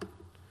heaven.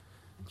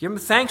 Give him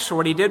thanks for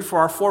what he did for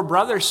our four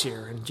brothers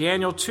here in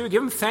Daniel 2.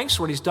 Give him thanks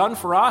for what he's done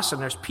for us,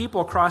 and there's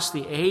people across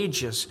the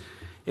ages.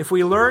 If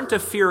we learn to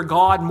fear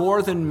God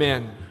more than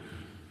men,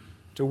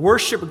 to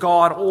worship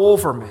God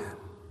over men,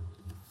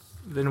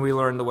 then we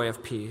learn the way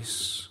of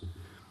peace.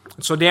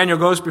 And so Daniel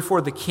goes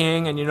before the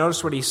king, and you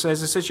notice what he says.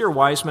 He says, your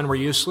wise men were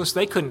useless.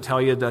 They couldn't tell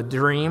you the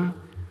dream.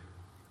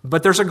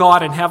 But there's a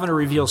God in heaven who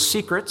reveals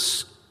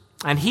secrets,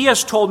 and he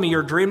has told me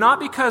your dream, not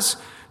because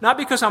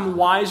I'm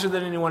wiser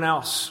than anyone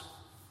else,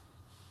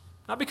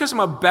 not because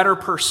I'm a better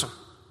person.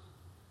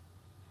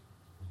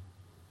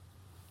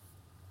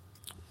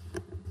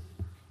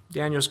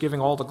 Daniel's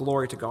giving all the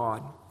glory to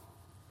God.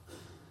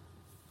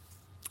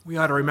 We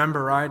ought to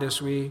remember, right,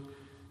 as we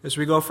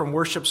go from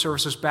worship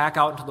services back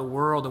out into the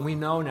world, and we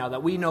know now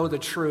that we know the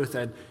truth,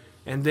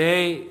 and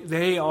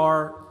they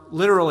are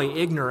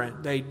literally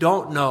ignorant. They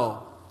don't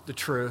know the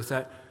truth,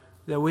 that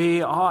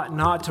we ought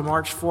not to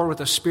march forward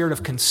with a spirit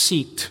of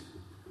conceit,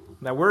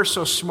 that we're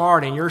so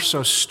smart and you're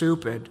so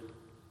stupid.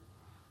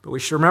 But we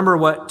should remember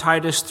what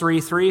Titus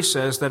 3:3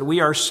 says, that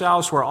we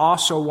ourselves were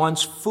also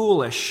once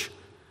foolish,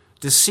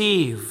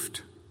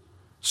 deceived,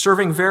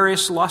 serving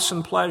various lusts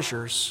and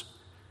pleasures.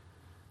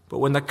 But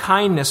when the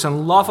kindness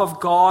and love of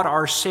God,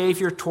 our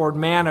Savior, toward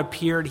man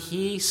appeared,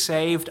 he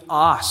saved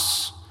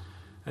us,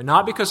 and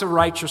not because of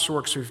righteous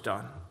works we've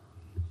done.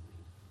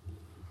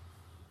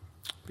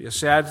 It'd be a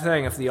sad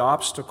thing if the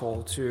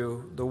obstacle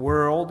to the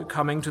world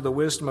coming to the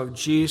wisdom of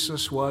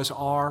Jesus was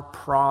our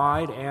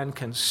pride and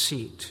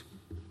conceit.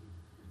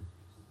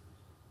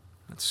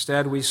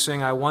 Instead, we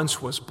sing, I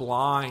once was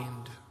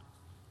blind,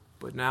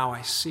 but now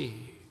I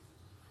see.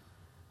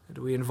 And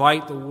we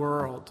invite the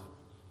world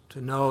to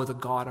know the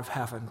God of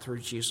heaven through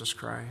Jesus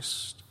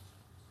Christ.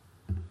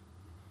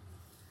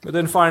 But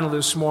then finally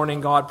this morning,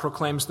 God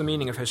proclaims the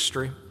meaning of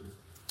history.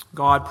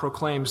 God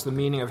proclaims the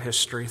meaning of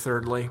history,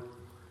 thirdly.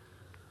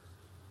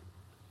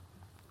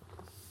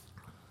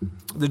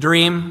 The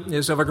dream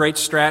is of a great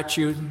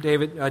statue.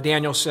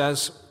 Daniel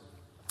says,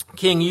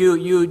 King,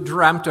 you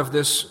dreamt of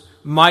this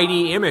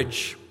mighty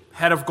image,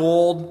 head of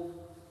gold,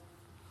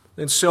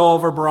 then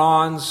silver,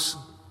 bronze,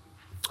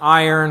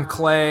 iron,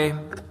 clay.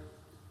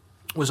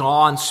 Was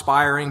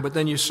awe-inspiring, but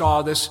then you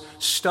saw this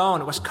stone.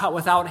 It was cut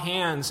without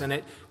hands, and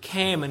it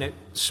came and it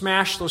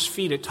smashed those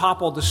feet. It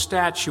toppled the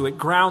statue. It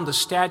ground the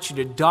statue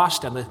to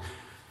dust, and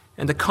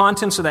the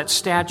contents of that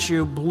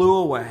statue blew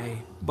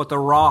away, but the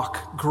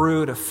rock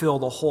grew to fill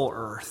the whole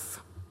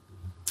earth.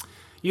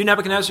 You,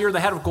 Nebuchadnezzar, you're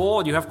the head of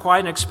gold. You have quite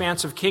an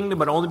expansive kingdom,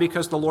 but only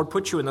because the Lord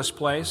put you in this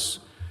place.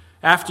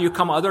 After you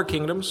come other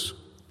kingdoms.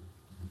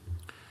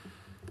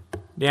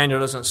 Daniel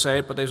doesn't say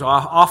it, but they've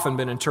often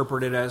been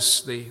interpreted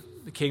as the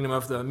kingdom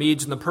of the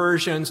Medes and the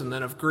Persians, and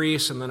then of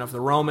Greece, and then of the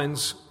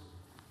Romans.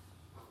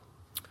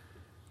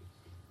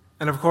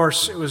 And of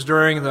course, it was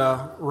during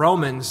the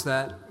Romans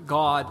that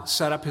God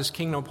set up his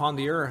kingdom upon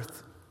the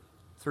earth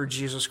through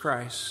Jesus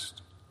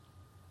Christ.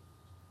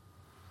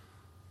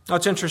 Now,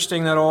 it's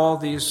interesting that all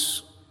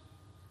these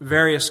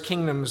various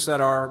kingdoms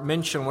that are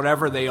mentioned,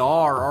 whatever they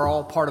are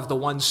all part of the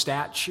one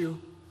statue.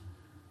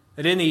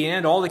 That in the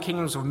end, all the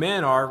kingdoms of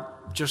men are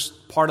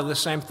just part of the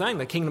same thing,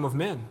 the kingdom of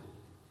men.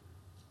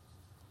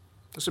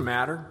 Doesn't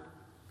matter.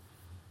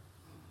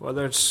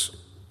 Whether it's,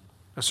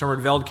 as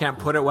Herman Veldkamp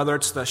put it, whether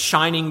it's the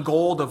shining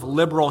gold of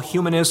liberal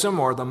humanism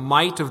or the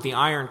might of the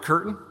Iron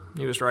Curtain.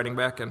 He was writing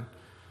back in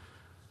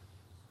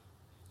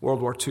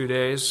World War II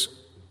days.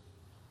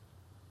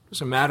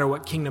 Doesn't matter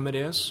what kingdom it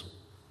is.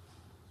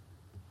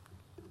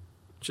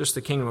 just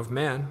the kingdom of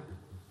men.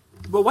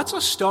 But what's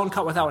a stone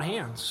cut without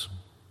hands?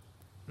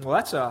 Well,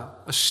 that's a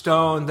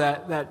stone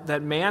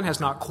that man has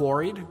not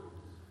quarried.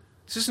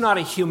 This is not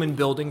a human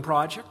building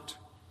project.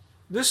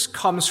 This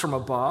comes from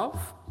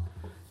above,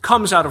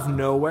 comes out of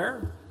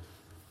nowhere,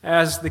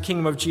 as the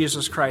kingdom of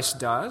Jesus Christ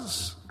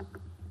does.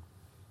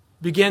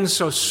 Begins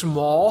so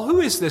small.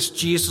 Who is this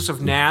Jesus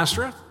of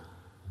Nazareth?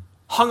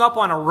 Hung up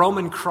on a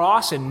Roman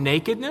cross in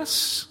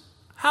nakedness?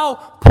 How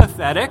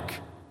pathetic,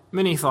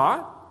 many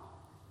thought.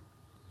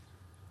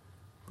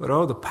 But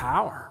oh, the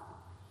power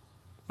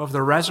of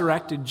the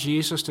resurrected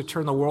Jesus to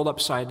turn the world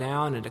upside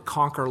down and to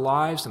conquer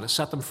lives and to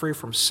set them free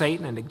from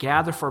Satan and to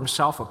gather for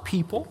himself a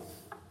people.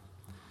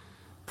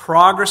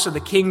 Progress of the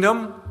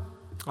kingdom,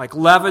 like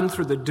leaven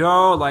through the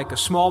dough, like a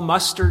small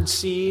mustard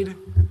seed.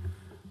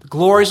 The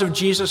glories of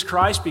Jesus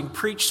Christ being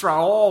preached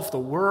throughout all of the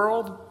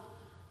world.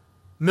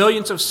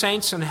 Millions of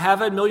saints in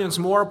heaven, millions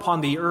more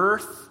upon the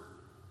earth.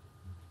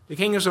 The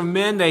kingdoms of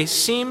men, they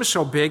seem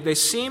so big, they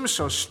seem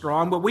so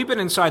strong, but we've been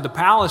inside the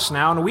palace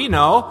now, and we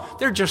know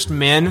they're just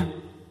men.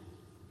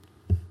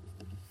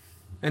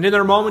 And in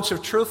their moments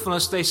of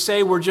truthfulness, they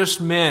say we're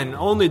just men.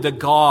 Only the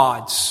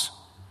gods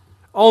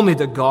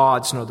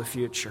know the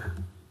future.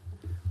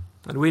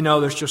 And we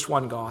know there's just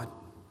one God.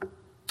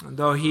 And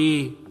though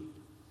he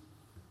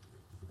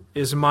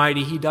is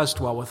mighty, he does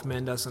dwell with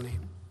men, doesn't he?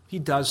 He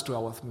does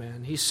dwell with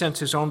men. He sent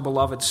his own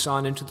beloved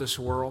Son into this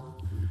world,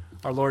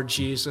 our Lord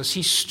Jesus.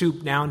 He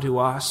stooped down to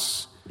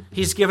us.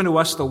 He's given to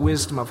us the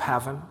wisdom of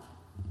heaven.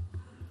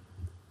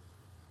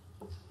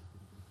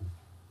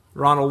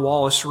 Ronald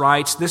Wallace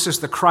writes, "This is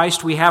the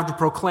Christ we have to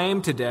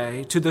proclaim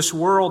today to this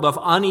world of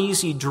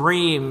uneasy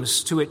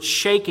dreams, to its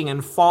shaking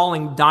and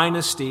falling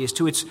dynasties,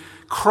 to its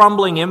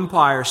crumbling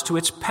empires, to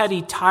its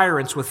petty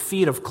tyrants with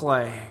feet of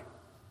clay."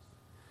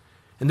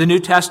 In the New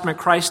Testament,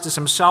 Christ is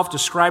himself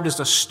described as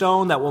a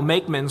stone that will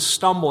make men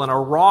stumble and a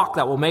rock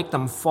that will make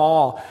them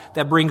fall,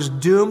 that brings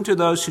doom to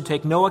those who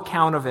take no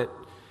account of it,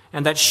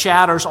 and that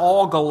shatters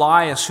all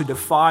Goliaths who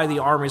defy the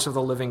armies of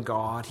the living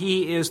God.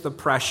 He is the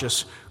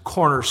precious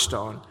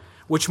cornerstone,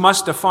 which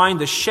must define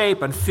the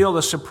shape and fill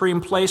the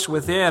supreme place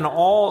within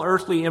all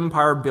earthly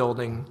empire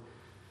building.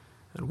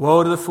 And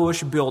woe to the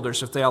foolish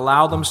builders if they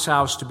allow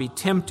themselves to be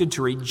tempted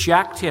to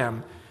reject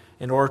him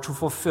in order to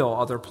fulfill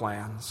other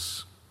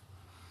plans.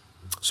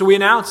 So we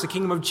announce the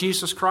kingdom of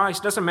Jesus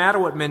Christ. Doesn't matter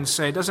what men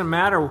say. Doesn't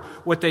matter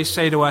what they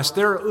say to us.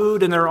 They're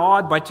oohed and they're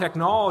awed by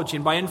technology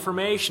and by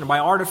information and by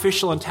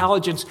artificial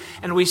intelligence.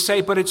 And we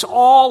say, but it's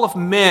all of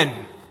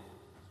men.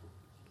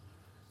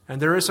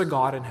 And there is a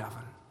God in heaven.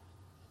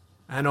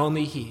 And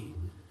only he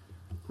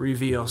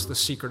reveals the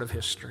secret of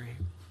history.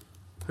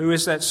 Who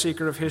is that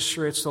secret of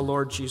history? It's the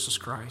Lord Jesus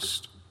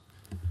Christ.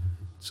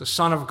 It's the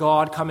Son of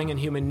God coming in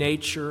human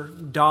nature,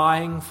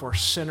 dying for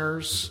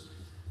sinners,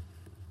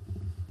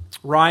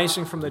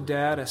 rising from the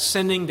dead,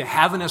 ascending to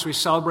heaven as we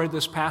celebrated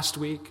this past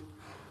week,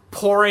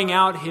 pouring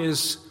out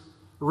his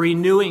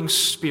renewing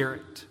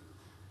Spirit,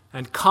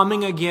 and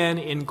coming again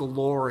in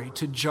glory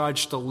to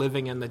judge the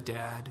living and the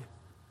dead.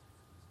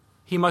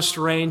 He must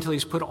reign till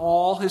he's put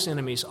all his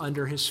enemies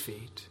under his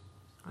feet.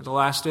 And the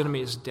last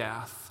enemy is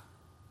death.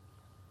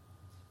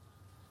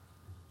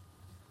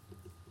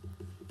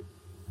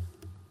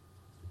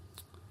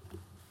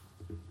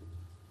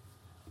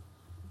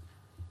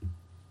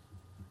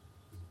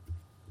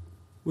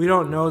 We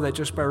don't know that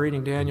just by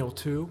reading Daniel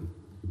 2,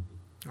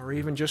 or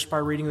even just by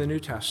reading the New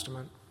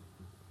Testament.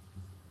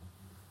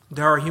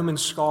 There are human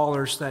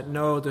scholars that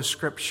know the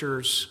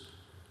Scriptures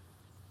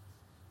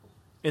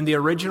in the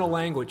original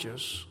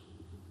languages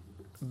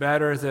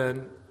better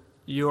than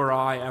you or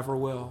I ever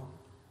will.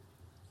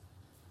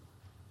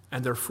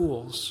 And they're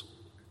fools.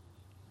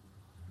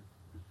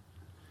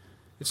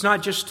 It's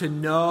not just to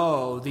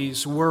know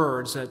these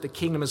words that the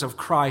kingdom is of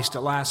Christ,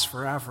 it lasts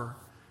forever.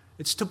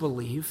 It's to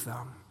believe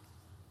them.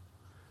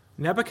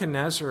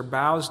 Nebuchadnezzar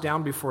bows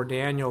down before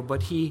Daniel,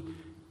 but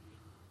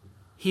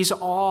he's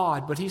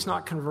awed, but he's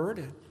not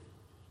converted.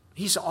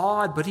 He's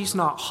awed, but he's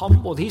not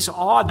humbled. He's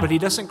awed, but he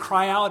doesn't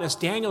cry out as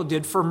Daniel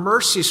did for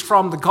mercies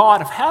from the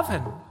God of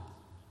heaven.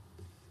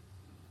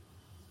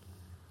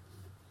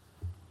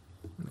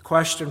 And the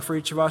question for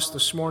each of us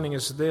this morning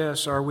is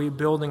this: are we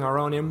building our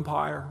own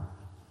empire?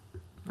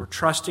 Or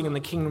trusting in the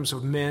kingdoms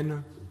of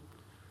men?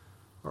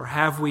 Or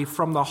have we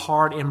from the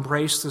heart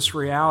embraced this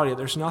reality that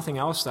there's nothing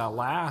else that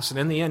lasts, and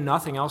in the end,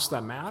 nothing else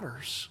that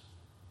matters?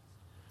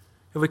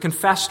 Have we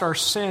confessed our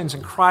sins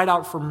and cried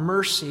out for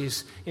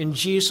mercies in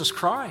Jesus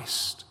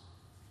Christ?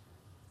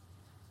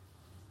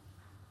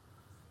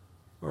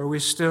 Or are we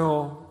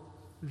still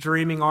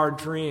dreaming our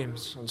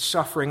dreams and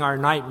suffering our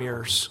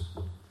nightmares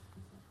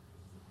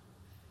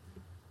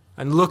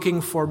and looking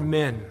for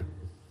men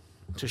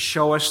to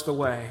show us the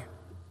way?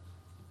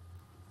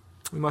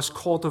 We must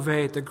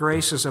cultivate the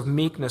graces of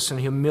meekness and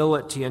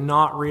humility and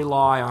not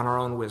rely on our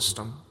own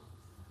wisdom.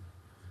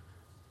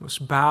 We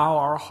must bow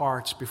our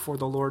hearts before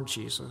the Lord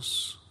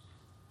Jesus.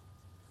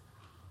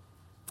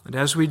 And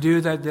as we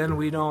do that, then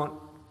we don't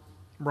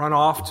run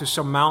off to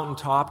some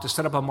mountaintop to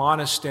set up a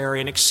monastery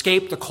and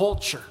escape the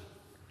culture.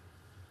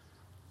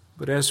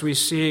 But as we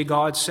see,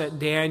 God set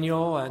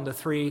Daniel and the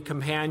three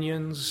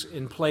companions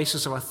in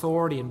places of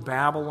authority in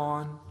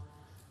Babylon,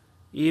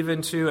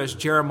 even to, as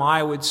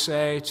Jeremiah would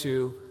say,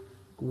 to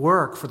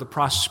work for the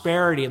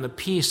prosperity and the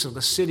peace of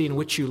the city in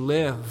which you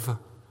live.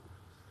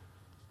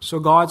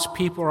 So God's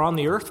people are on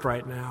the earth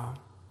right now,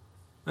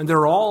 and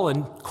they're all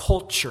in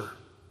culture.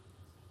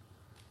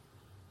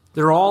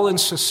 They're all in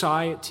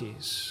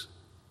societies,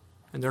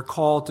 and they're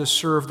called to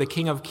serve the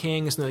King of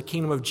Kings and the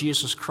kingdom of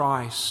Jesus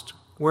Christ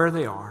where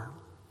they are.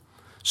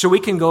 So we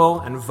can go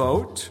and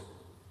vote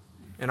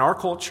in our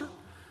culture.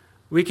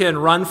 We can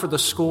run for the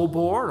school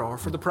board or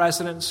for the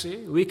presidency.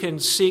 We can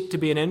seek to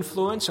be an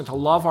influence and to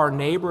love our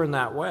neighbor in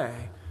that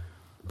way.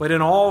 But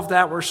in all of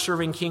that, we're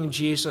serving King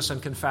Jesus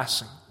and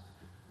confessing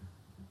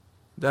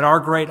that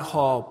our great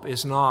hope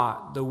is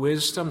not the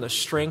wisdom, the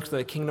strength of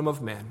the kingdom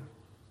of men,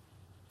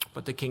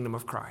 but the kingdom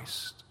of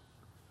Christ.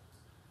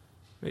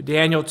 May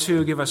Daniel,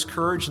 too, give us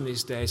courage in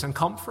these days and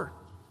comfort,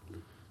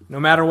 no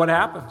matter what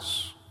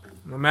happens,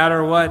 no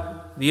matter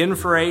what the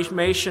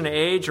information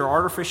age or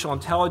artificial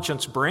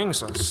intelligence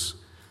brings us.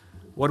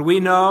 What we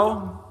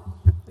know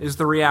is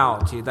the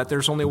reality that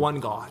there's only one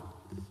God,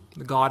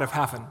 the God of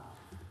heaven,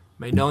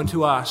 made known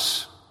to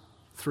us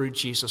through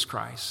Jesus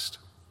Christ.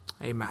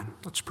 Amen.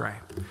 Let's pray.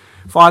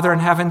 Father in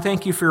heaven,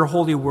 thank you for your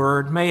holy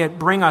word. May it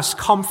bring us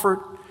comfort.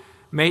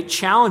 May it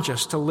challenge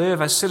us to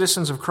live as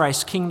citizens of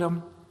Christ's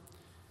kingdom.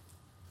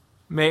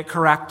 May it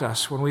correct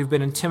us when we've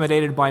been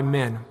intimidated by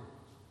men.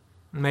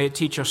 May it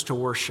teach us to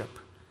worship.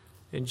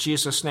 In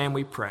Jesus' name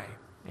we pray.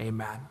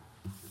 Amen.